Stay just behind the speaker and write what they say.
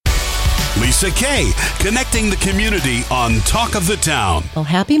Lisa Kay, connecting the community on Talk of the Town. Well,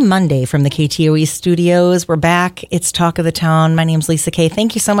 happy Monday from the KTOE studios. We're back. It's Talk of the Town. My name's Lisa Kay.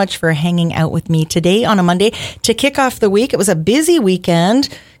 Thank you so much for hanging out with me today on a Monday to kick off the week. It was a busy weekend,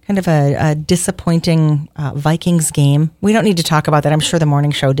 kind of a disappointing Vikings game. We don't need to talk about that. I'm sure the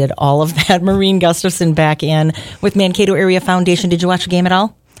morning show did all of that. Maureen Gustafson back in with Mankato Area Foundation. Did you watch the game at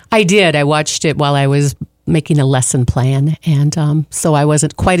all? I did. I watched it while I was making a lesson plan. And so I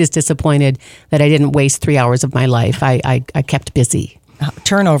wasn't quite as disappointed that I didn't waste 3 hours of my life. I kept busy.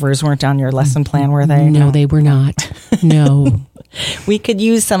 Turnovers weren't on your lesson plan, were they? No, they were not. No. We could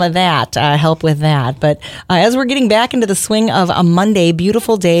use some of that, help with that. But as we're getting back into the swing of a Monday,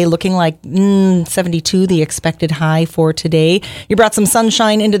 beautiful day, looking like 72, the expected high for today. You brought some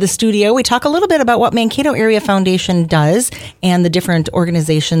sunshine into the studio. We talk a little bit about what Mankato Area Foundation does and the different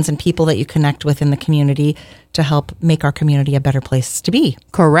organizations and people that you connect with in the community to help make our community a better place to be.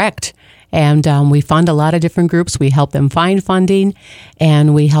 Correct. And we fund a lot of different groups. We help them find funding,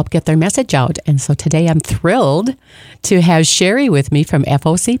 and we help get their message out. And so today I'm thrilled to have Sheri with me from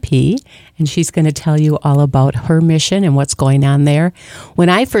FOCP, and she's going to tell you all about her mission and what's going on there. When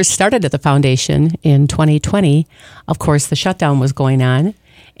I first started at the foundation in 2020, of course, the shutdown was going on,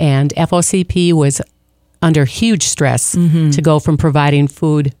 and FOCP was under huge stress to go from providing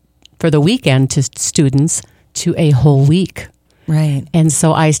food for the weekend to students to a whole week. Right. And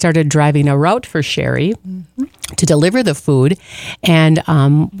so I started driving a route for Sheri to deliver the food. And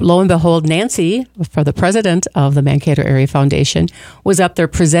lo and behold, Nancy, for the president of the Mankato Area Foundation, was up there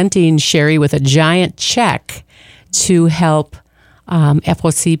presenting Sheri with a giant check to help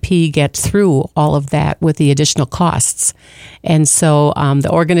FOCP get through all of that with the additional costs. And so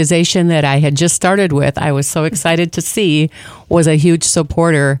the organization that I had just started with, I was so excited to see, was a huge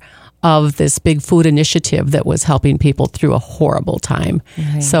supporter of this big food initiative that was helping people through a horrible time.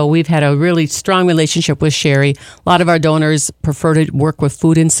 Right. So we've had a really strong relationship with Sheri. A lot of our donors prefer to work with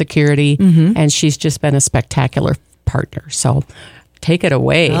food insecurity, and she's just been a spectacular partner. So take it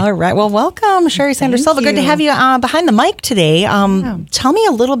away. All right. Well, welcome, Sheri Sander-Silva. Good to have you behind the mic today. Tell me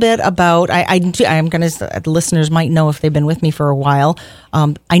a little bit about, I'm going to, the listeners might know if they've been with me for a while.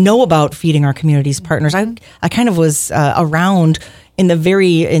 I know about Feeding Our Communities Partners. I kind of was around in the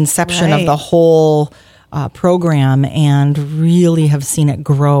very inception of the whole program and really have seen it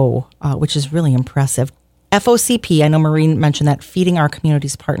grow, which is really impressive. FOCP, I know Maureen mentioned that, Feeding Our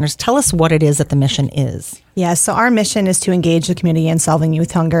Communities Partners. Tell us what it is that the mission is. Yeah, so our mission is to engage the community in solving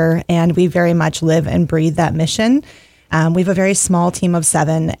youth hunger, and we very much live and breathe that mission. We have a very small team of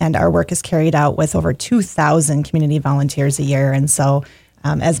 7, and our work is carried out with over 2,000 community volunteers a year. And so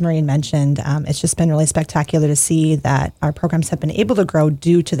as Maureen mentioned, it's just been really spectacular to see that our programs have been able to grow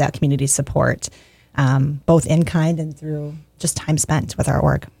due to that community support, both in kind and through just time spent with our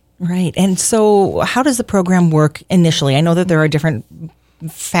org. Right. And so how does the program work initially? I know that there are different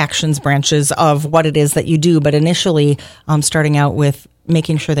factions, branches of what it is that you do, but initially starting out with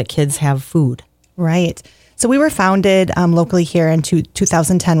making sure that kids have food. Right. So we were founded locally here in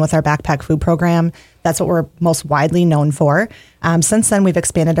 2010 with our backpack food program. That's what we're most widely known for. Since then, we've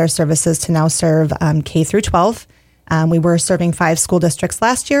expanded our services to now serve K through 12. We were serving 5 school districts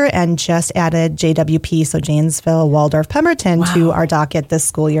last year and just added JWP, so Janesville, Waldorf, Pemberton, to our docket this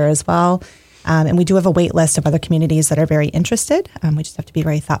school year as well. And we do have a wait list of other communities that are very interested. We just have to be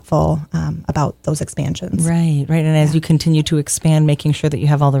very thoughtful about those expansions. Right. And as you continue to expand, making sure that you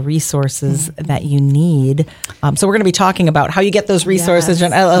have all the resources that you need. So we're going to be talking about how you get those resources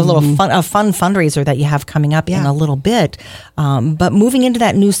and a little fun fundraiser that you have coming up in a little bit. But moving into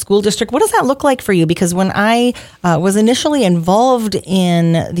that new school district, what does that look like for you? Because when I was initially involved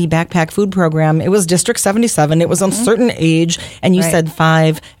in the backpack food program, it was District 77. It was a certain age, and you said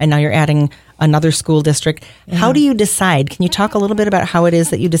 5, and now you're adding another school district. How do you decide? Can you talk a little bit about how it is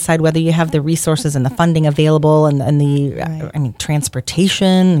that you decide whether you have the resources and the funding available and the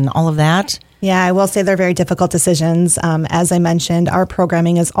transportation and all of that? Yeah, I will say they're very difficult decisions. As I mentioned, our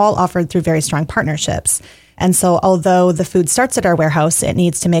programming is all offered through very strong partnerships. And so although the food starts at our warehouse, it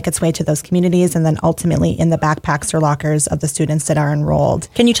needs to make its way to those communities and then ultimately in the backpacks or lockers of the students that are enrolled.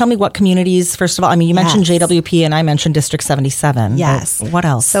 Can you tell me what communities, first of all? I mean, you mentioned JWP and I mentioned District 77. Yes. What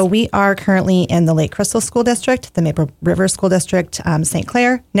else? So we are currently in the Lake Crystal School District, the Maple River School District, St.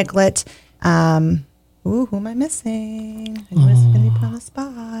 Clair, Nicollet. Who am I missing? I know it's going to be put on the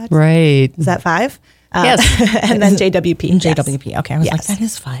spot. Right. Is that 5? Yes. And then JWP. JWP. Okay. I was like, that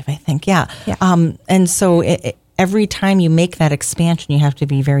is 5, I think. Yeah. And so every time you make that expansion, you have to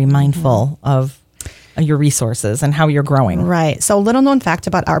be very mindful of your resources and how you're growing. Right. So a little known fact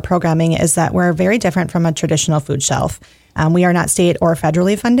about our programming is that we're very different from a traditional food shelf. We are not state or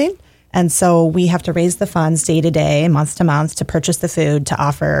federally funded. And so we have to raise the funds day to day, month to month, to purchase the food to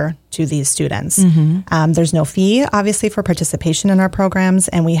offer to these students. There's no fee, obviously, for participation in our programs,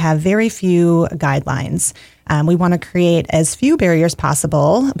 and we have very few guidelines. We want to create as few barriers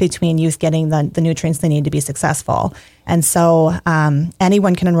possible between youth getting the nutrients they need to be successful. And so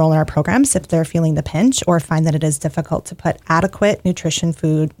anyone can enroll in our programs if they're feeling the pinch or find that it is difficult to put adequate nutritional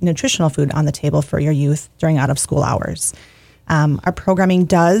food on the table for your youth during out-of-school hours. Our programming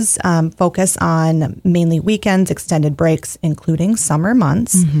does focus on mainly weekends, extended breaks, including summer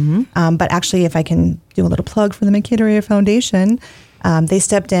months. But actually, if I can do a little plug for the Mankato Area Foundation, they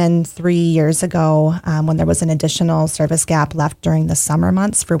stepped in 3 years ago when there was an additional service gap left during the summer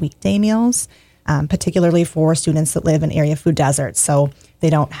months for weekday meals, particularly for students that live in area food deserts. So they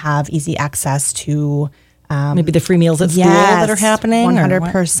don't have easy access to maybe the free meals at school that are happening?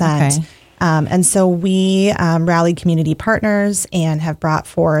 100%. Okay. And so we rallied community partners and have brought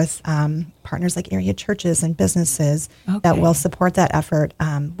forth partners like area churches and businesses that will support that effort.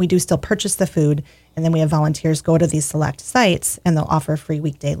 We do still purchase the food, and then we have volunteers go to these select sites, and they'll offer free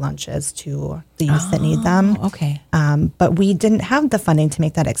weekday lunches to the youth that need them. Okay. But we didn't have the funding to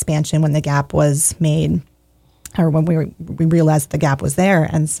make that expansion when the gap was made, or when we realized the gap was there.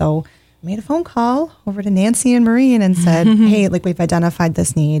 And so I made a phone call over to Nancy and Maureen and said, hey, we've identified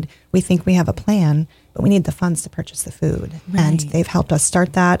this need. We think we have a plan, but we need the funds to purchase the food. Right. And they've helped us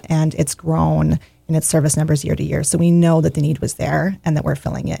start that, and it's grown in its service numbers year to year. So we know that the need was there and that we're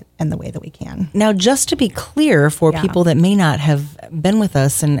filling it in the way that we can. Now, just to be clear for people that may not have been with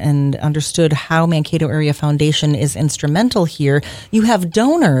us and understood how Mankato Area Foundation is instrumental here, you have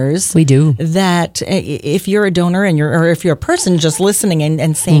donors. We do. That if you're a donor or if you're a person just listening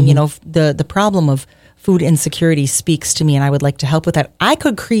and saying, the problem of food insecurity speaks to me and I would like to help with that, I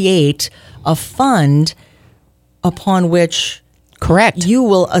could create a fund upon which correct, you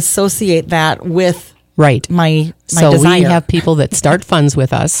will associate that with my so desire. We have people that start funds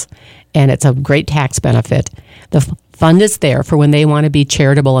with us, and it's a great tax benefit. The fund is there for when they want to be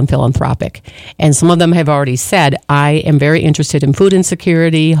charitable and philanthropic. And some of them have already said, I am very interested in food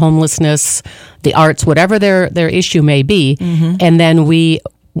insecurity, homelessness, the arts, whatever their issue may be. And then we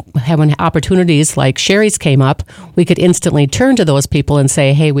when opportunities like Sheri's came up, we could instantly turn to those people and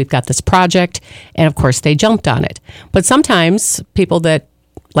say, hey, we've got this project. And of course, they jumped on it. But sometimes people that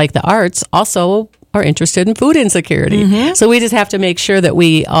like the arts also are interested in food insecurity. So we just have to make sure that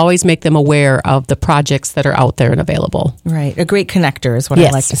we always make them aware of the projects that are out there and available. Right. A great connector is what I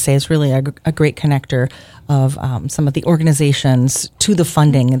like to say. Is really a great connector of some of the organizations to the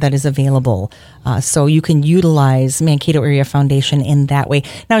funding that is available. So you can utilize Mankato Area Foundation in that way.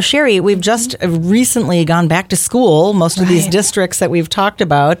 Now, Sheri, we've just recently gone back to school. Most of these districts that we've talked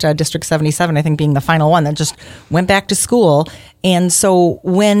about, District 77, I think being the final one that just went back to school. And so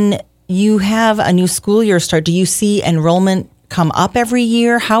when you have a new school year start, do you see enrollment come up every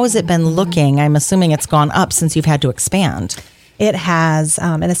year? How has it been looking? I'm assuming it's gone up since you've had to expand. It has,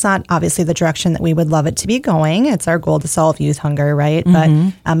 and it's not obviously the direction that we would love it to be going. It's our goal to solve youth hunger, right? But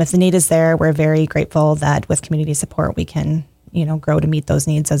if the need is there, we're very grateful that with community support, we can, grow to meet those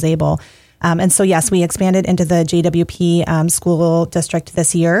needs as able. And so, yes, we expanded into the JWP school district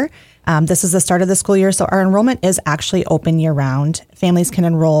this year. This is the start of the school year, so our enrollment is actually open year-round. Families can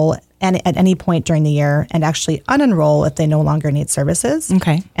enroll at any point during the year and actually unenroll if they no longer need services.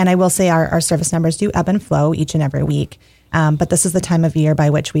 Okay. And I will say our service numbers do ebb and flow each and every week. But this is the time of year by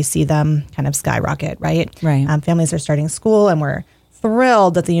which we see them kind of skyrocket, right? Right. Families are starting school, and we're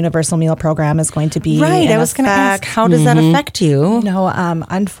thrilled that the Universal Meal Program is going to be I was going to ask, how does that affect you? No,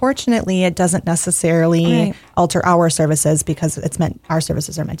 unfortunately, it doesn't necessarily alter our services because our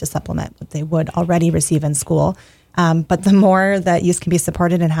services are meant to supplement what they would already receive in school. But the more that youth can be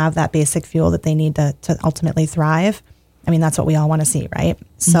supported and have that basic fuel that they need to ultimately thrive, that's what we all want to see, right?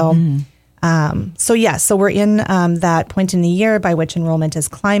 So, so we're in that point in the year by which enrollment is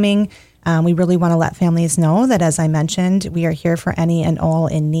climbing. We really want to let families know that, as I mentioned, we are here for any and all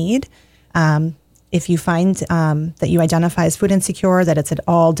in need. If you find that you identify as food insecure, that it's at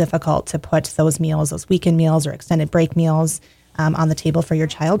all difficult to put those weekend meals or extended break meals on the table for your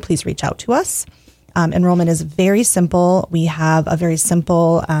child, please reach out to us. Enrollment is very simple. We have a very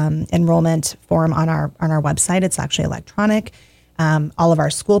simple enrollment form on our website. It's actually electronic. All of our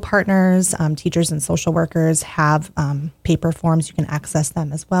school partners, teachers and social workers have paper forms. You can access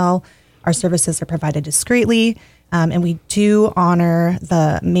them as well. Our services are provided discreetly, and we do honor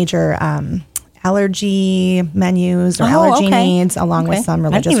the major allergy menus or allergy needs, along with some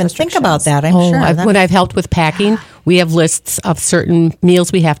religious I didn't even think about that. I'm sure. When I've helped with packing, we have lists of certain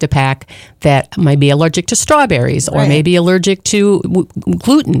meals we have to pack that might be allergic to strawberries or maybe allergic to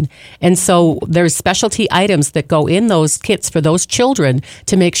gluten. And so there's specialty items that go in those kits for those children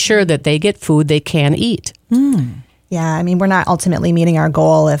to make sure that they get food they can eat. Yeah, I mean, we're not ultimately meeting our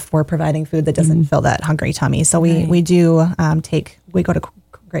goal if we're providing food that doesn't fill that hungry tummy. So we do we go to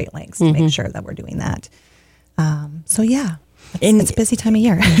great lengths to make sure that we're doing that. It's a busy time of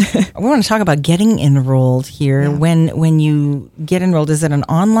year. We want to talk about getting enrolled here. Yeah. When you get enrolled, is it an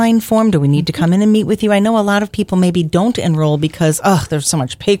online form? Do we need to come in and meet with you? I know a lot of people maybe don't enroll because, there's so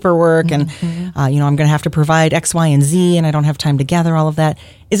much paperwork and, I'm going to have to provide X, Y, and Z, and I don't have time to gather all of that.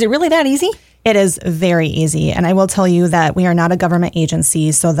 Is it really that easy? It is very easy. And I will tell you that we are not a government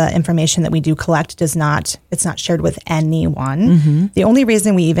agency, so the information that we do collect it's not shared with anyone. The only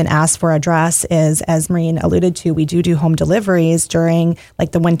reason we even ask for address is, as Maureen alluded to, we do home deliveries during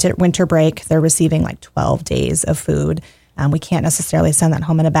like the winter break. They're receiving like 12 days of food. We can't necessarily send that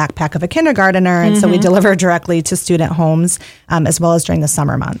home in a backpack of a kindergartner. And so we deliver directly to student homes, as well as during the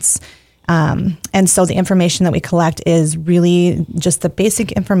summer months. And so the information that we collect is really just the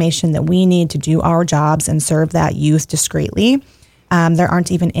basic information that we need to do our jobs and serve that youth discreetly. There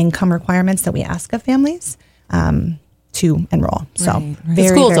aren't even income requirements that we ask of families to enroll. So the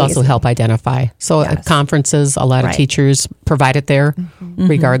schools also easy. help identify. So at conferences, a lot of teachers provide it there.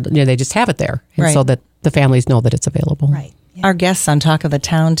 They just have it there, and so that the families know that it's available. Right. Yeah. Our guests on Talk of the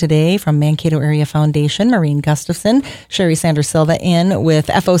Town today from Mankato Area Foundation, Maureen Gustafson, Sheri Sander-Silva in with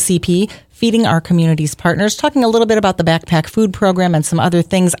FOCP, Feeding Our Community's Partners, talking a little bit about the backpack food program and some other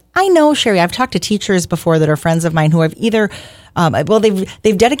things. I know, Sheri, I've talked to teachers before that are friends of mine who have either,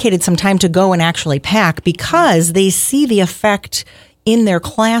 they've dedicated some time to go and actually pack because they see the effect in their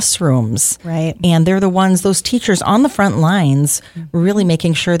classrooms. Right. And they're the ones, those teachers on the front lines, really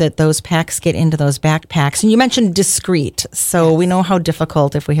making sure that those packs get into those backpacks. And you mentioned discreet. So we know how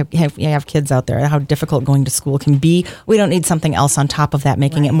difficult, if we have kids out there, how difficult going to school can be. We don't need something else on top of that,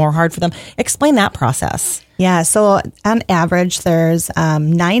 making it more hard for them. Explain that process. Yeah, so on average, there's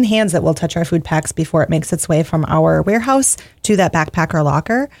 9 hands that will touch our food packs before it makes its way from our warehouse to that backpack or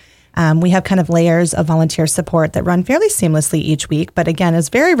locker. We have kind of layers of volunteer support that run fairly seamlessly each week, but again, is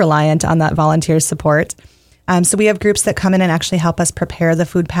very reliant on that volunteer support. So we have groups that come in and actually help us prepare the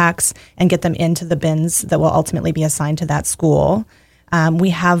food packs and get them into the bins that will ultimately be assigned to that school. We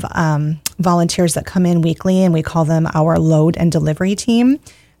have volunteers that come in weekly, and we call them our load and delivery team.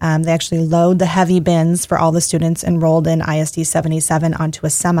 They actually load the heavy bins for all the students enrolled in ISD 77 onto a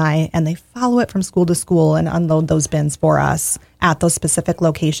semi, and they follow it from school to school and unload those bins for us at those specific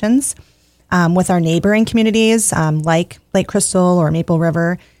locations. With our neighboring communities, like Lake Crystal or Maple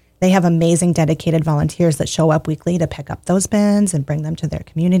River, they have amazing dedicated volunteers that show up weekly to pick up those bins and bring them to their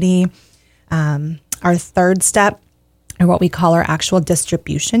community. Our third step are what we call our actual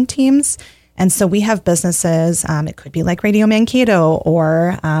distribution teams. And so we have businesses, it could be like Radio Mankato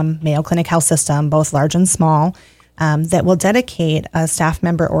or Mayo Clinic Health System, both large and small, that will dedicate a staff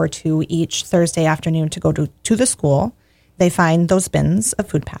member or two each Thursday afternoon to go to the school. They find those bins of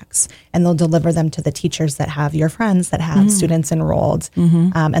food packs, and they'll deliver them to the teachers that have your friends that have students enrolled.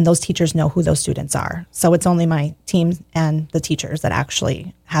 And those teachers know who those students are. So it's only my team and the teachers that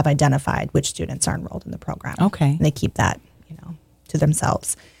actually have identified which students are enrolled in the program. Okay. And they keep that, to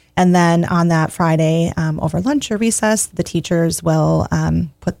themselves. And then on that Friday, over lunch or recess, the teachers will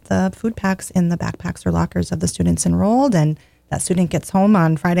put the food packs in the backpacks or lockers of the students enrolled, and that student gets home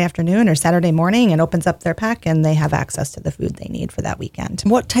on Friday afternoon or Saturday morning and opens up their pack, and they have access to the food they need for that weekend.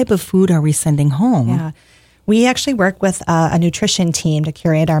 What type of food are we sending home? Yeah, we actually work with a nutrition team to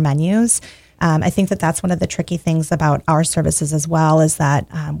curate our menus. I think that's one of the tricky things about our services as well, is that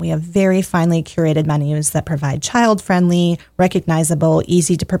we have very finely curated menus that provide child-friendly, recognizable,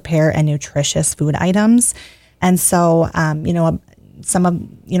 easy to prepare, and nutritious food items. And so,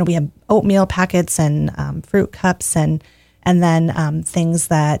 we have oatmeal packets and fruit cups and then things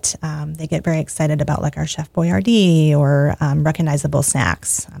that they get very excited about, like our Chef Boyardee or recognizable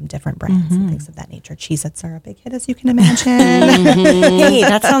snacks, different brands and things of that nature. Cheez-Its are a big hit, as you can imagine. Hey,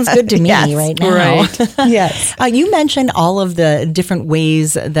 that sounds good to me right now. Right. Yes. You mentioned all of the different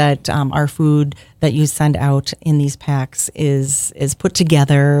ways that our food that you send out in these packs is put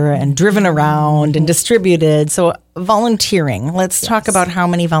together and driven around and distributed. So volunteering. Let's talk about how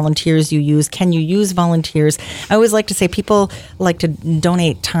many volunteers you use. Can you use volunteers? I always like to say people like to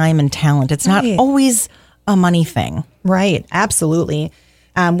donate time and talent. It's not always a money thing. Right. Absolutely.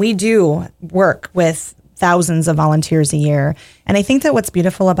 We do work with thousands of volunteers a year. And I think that what's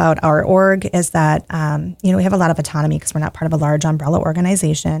beautiful about our org is that, we have a lot of autonomy because we're not part of a large umbrella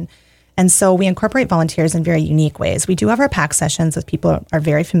organization. And so we incorporate volunteers in very unique ways. We do have our pack sessions that people are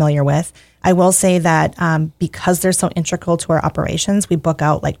very familiar with. I will say that because they're so integral to our operations, we book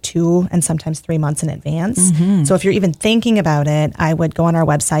out like 2 and sometimes 3 months in advance. Mm-hmm. So if you're even thinking about it, I would go on our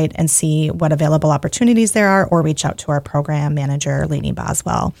website and see what available opportunities there are, or reach out to our program manager, Lainey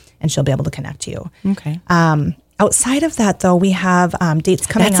Boswell, and she'll be able to connect you. Okay. Outside of that, though, we have dates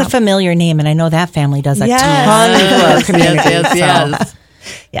coming up. That's a familiar name, and I know that family does a ton for our community. Yes.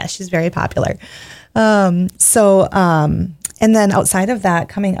 Yeah, she's very popular. And then outside of that,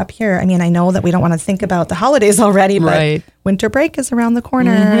 coming up here, I mean, I know that we don't want to think about the holidays already, but winter break is around the corner,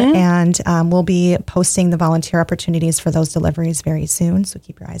 and we'll be posting the volunteer opportunities for those deliveries very soon. So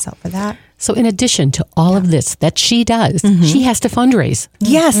keep your eyes out for that. So in addition to all of this that she does, she has to fundraise.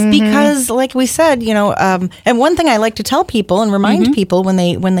 Yes, because like we said, and one thing I like to tell people and remind people when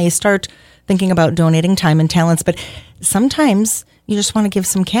they start thinking about donating time and talents, but sometimes you just want to give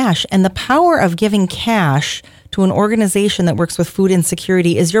some cash. And the power of giving cash to an organization that works with food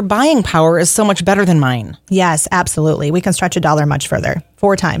insecurity is your buying power is so much better than mine. Yes, absolutely. We can stretch $1 much further,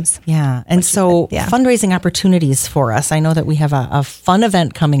 4 times. Yeah. And so fundraising opportunities for us. I know that we have a fun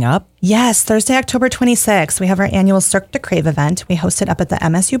event coming up. Yes, Thursday, October 26th, we have our annual Cirque de Crave event. We host it up at the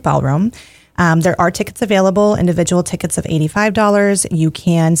MSU Ballroom. There are tickets available, individual tickets of $85. You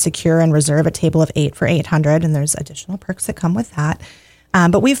can secure and reserve a table of 8 for $800, and there's additional perks that come with that.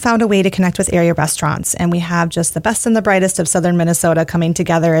 But we've found a way to connect with area restaurants, and we have just the best and the brightest of Southern Minnesota coming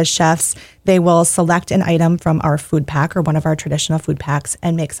together as chefs. They will select an item from our food pack or one of our traditional food packs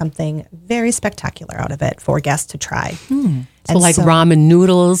and make something very spectacular out of it for guests to try. So like ramen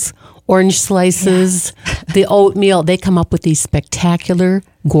noodles, orange slices, the oatmeal, they come up with these spectacular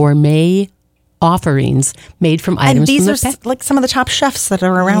gourmet offerings made from items. And these from are like some of the top chefs that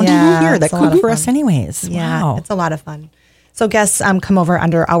are around here that cook for us anyways. Yeah, wow. It's a lot of fun. So guests come over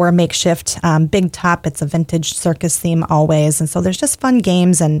under our makeshift Big Top. It's a vintage circus theme always. And so there's just fun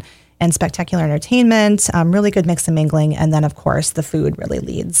games and spectacular entertainment, really good mix and mingling. And then, of course, the food really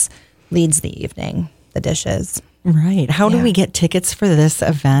leads the evening, the dishes. Right. How do we get tickets for this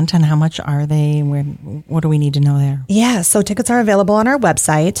event, and how much are they? What do we need to know there? Yeah, so tickets are available on our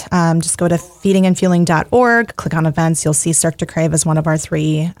website. Just go to feedingandfueling.org, click on events. You'll see Cirque de Crave as one of our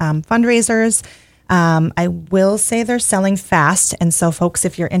 3 fundraisers. I will say they're selling fast, and so folks,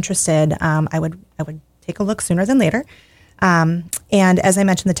 if you're interested, I would take a look sooner than later. And as I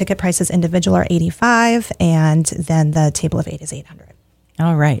mentioned, the ticket prices individual are $85, and then the table of 8 is $800.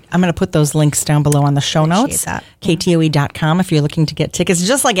 All right. I'm going to put those links down below on the show notes. KTOE.com if you're looking to get tickets.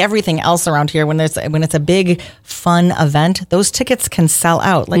 Just like everything else around here, when it's a big, fun event, those tickets can sell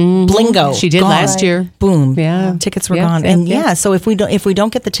out. Like blingo. She did last year. Boom. Yeah. Tickets were gone. And so if we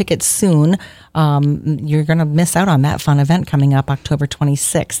don't get the tickets soon, you're going to miss out on that fun event coming up October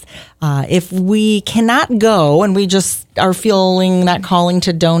 26th. If we cannot go and we just are feeling that calling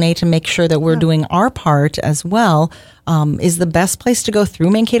to donate and make sure that we're doing our part as well, is the best place to go through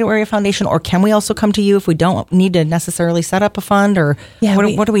Mankato Area Foundation, or can we also come to you if we don't need to necessarily set up a fund, or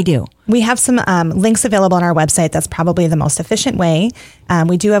what do we do? We have some links available on our website. That's probably the most efficient way.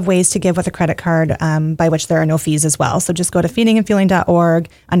 We do have ways to give with a credit card by which there are no fees as well. So just go to feedingandfueling.org.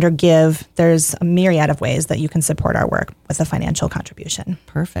 Under Give, there's a myriad of ways that you can support our work with a financial contribution.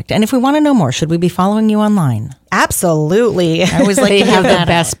 Perfect. And if we want to know more, should we be following you online? Absolutely. I always like they to have the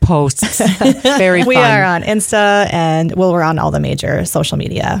best posts. Very fun. We are on Insta, and we're on all the major social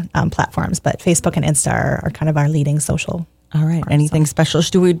media platforms, but Facebook and Insta are kind of our leading social. All right. Anything special?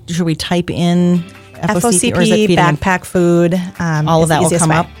 Should we type in FOCP or is it backpack food? All of that will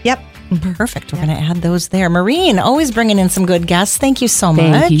come up? Yep. Perfect. We're going to add those there. Maureen, always bringing in some good guests. Thank you so much.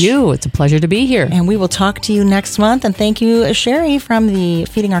 Thank you. It's a pleasure to be here. And we will talk to you next month. And thank you, Sheri, from the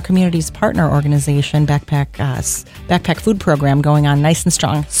Feeding Our Communities Partner Organization Backpack Food Program going on nice and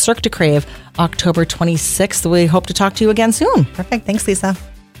strong. Cirque de Crave, October 26th. We hope to talk to you again soon. Perfect. Thanks, Lisa.